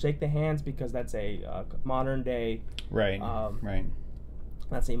it. They'll shake the hands because that's a modern day.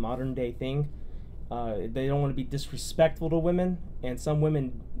 That's a modern day thing. They don't want to be disrespectful to women, and some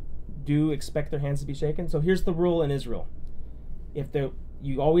women do expect their hands to be shaken. So here's the rule in Israel: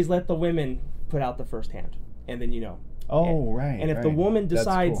 you always let the women put out the first hand, and then And if the woman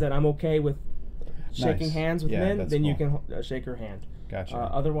decides that I'm okay with shaking hands with men, then you can shake her hand. Gotcha.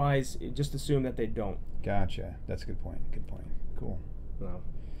 Otherwise, just assume that they don't. Gotcha. That's a good point. Cool. No.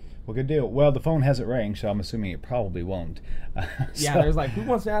 Well, good deal. Well, the phone hasn't rang, so I'm assuming it probably won't. There's like, who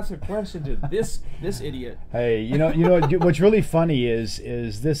wants to ask a question to this idiot? Hey, what's really funny is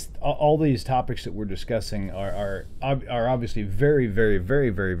this all these topics that we're discussing are obviously very, very, very,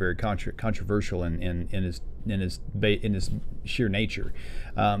 very, very controversial in its sheer nature.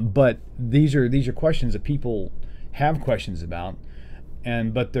 But these are questions that people have questions about.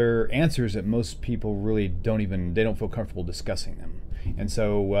 But they're answers that most people really don't feel comfortable discussing them. And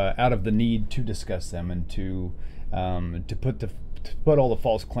so out of the need to discuss them and to put all the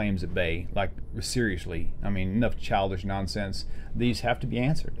false claims at bay, like seriously, I mean, enough childish nonsense, these have to be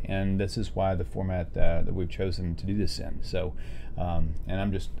answered. And this is why the format that we've chosen to do this in. So, and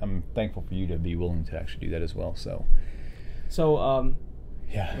I'm thankful for you to be willing to actually do that as well. So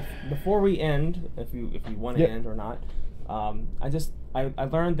before we end, if you want to end or not, I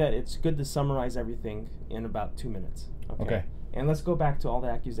learned that it's good to summarize everything in about 2 minutes. Okay. And let's go back to all the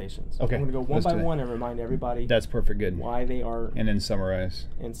accusations. Okay. I'm going to go one by one and remind everybody. That's perfect. Good. Why they are. And then summarize.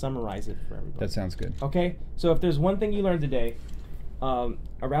 And summarize it for everybody. That sounds good. Okay. So if there's one thing you learned today, a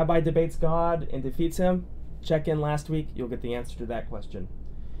rabbi debates God and defeats him. Check in last week. You'll get the answer to that question.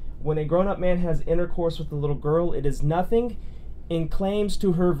 When a grown-up man has intercourse with a little girl, it is nothing in claims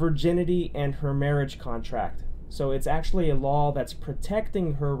to her virginity and her marriage contract. So it's actually a law that's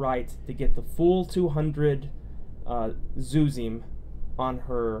protecting her right to get the full 200 zuzim on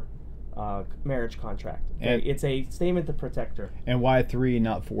her marriage contract. Okay? And it's a statement to protect her. And why 3,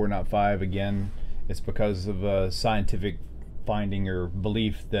 not 4, not 5? Again, it's because of a scientific finding or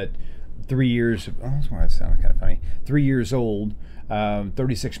belief that 3 years, that's why it sounded kind of funny, 3 years old,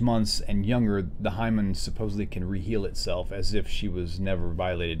 36 months and younger, the hymen supposedly can reheal itself as if she was never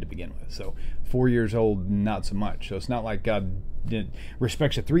violated to begin with. So 4 years old, not so much. So it's not like God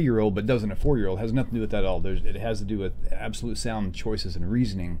respects a 3-year-old but doesn't a 4-year-old. It has nothing to do with that at all. It has to do with absolute sound choices and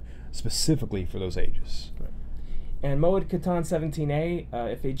reasoning specifically for those ages. Right. And Moed Katan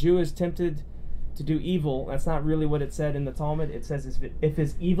 17a, if a Jew is tempted to do evil, that's not really what it said in the Talmud. It says if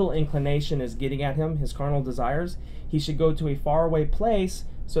his evil inclination is getting at him, his carnal desires, he should go to a faraway place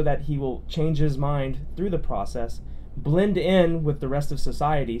so that he will change his mind through the process, blend in with the rest of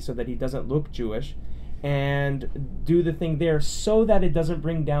society so that he doesn't look Jewish, and do the thing there so that it doesn't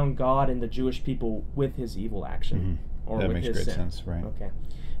bring down God and the Jewish people with his evil action. Or that with makes his great sin. Sense, right? Okay.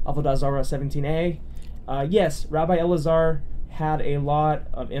 Avodah Zarah 17a. Yes, Rabbi Elazar had a lot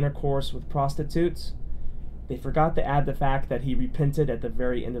of intercourse with prostitutes. They forgot to add the fact that he repented at the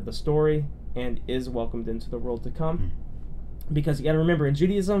very end of the story and is welcomed into the world to come. Because you got to remember, in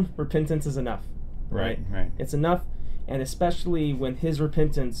Judaism, repentance is enough. Right? It's enough, and especially when his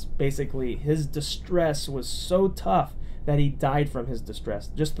repentance, basically, his distress was so tough that he died from his distress.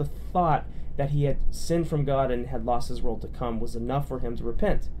 Just the thought that he had sinned from God and had lost his world to come was enough for him to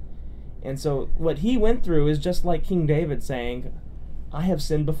repent. And so what he went through is just like King David saying, I have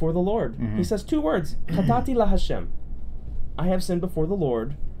sinned before the Lord. He says 2 words, Chatati la Hashem. I have sinned before the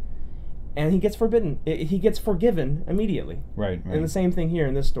Lord. And he gets he gets forgiven immediately. Right. And the same thing here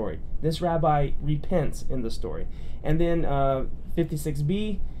in this story. This rabbi repents in the story. And then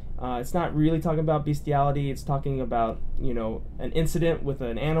 56b, it's not really talking about bestiality. It's talking about, an incident with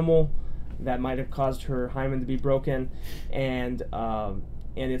an animal that might have caused her hymen to be broken. And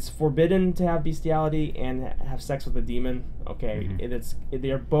it's forbidden to have bestiality and have sex with a demon. Okay,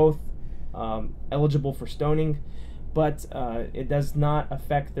 they are both eligible for stoning, but it does not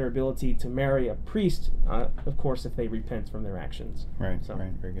affect their ability to marry a priest, of course, if they repent from their actions. Right,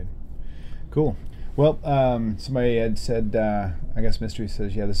 right, very good. Cool. Well, somebody had said, I guess Mystery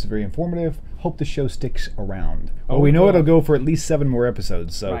says, yeah, this is very informative. Hope the show sticks around. Well, we know it'll go for at least 7 more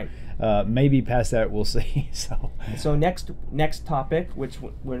episodes, so maybe past that we'll see. So next topic, which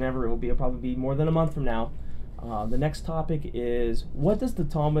whenever it will be, it'll probably be more than a month from now. The next topic is, what does the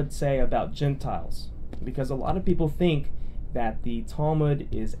Talmud say about Gentiles? Because a lot of people think that the Talmud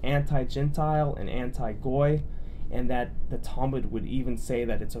is anti-Gentile and anti-Goy, and that the Talmud would even say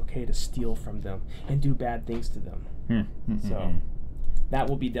that it's okay to steal from them and do bad things to them. So that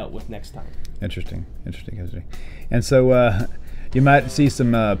will be dealt with next time. Interesting. And so you might see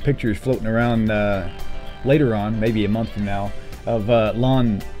some pictures floating around later on, maybe a month from now, of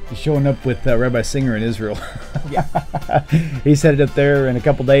Lon showing up with Rabbi Singer in Israel. He's headed up there in a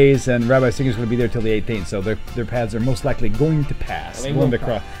couple days, and Rabbi Singer's going to be there till the 18th, so their paths are most likely going to pass. They're going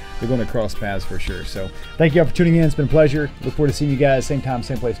to cross paths for sure. So thank you all for tuning in. It's been a pleasure. Look forward to seeing you guys same time,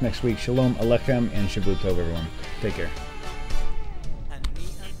 same place next week. Shalom Alechem and Shabbat Tov, everyone. Take care.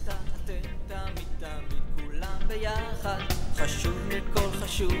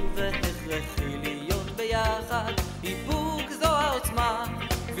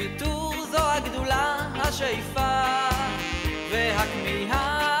 ויתור זו הגדולה, השאיפה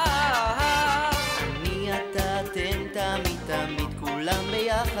והכמיהה. אני אתה אתם תמיד כולם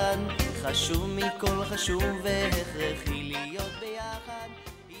ביחד, חשוב מכל חשוב והכרחי להיות ביחד.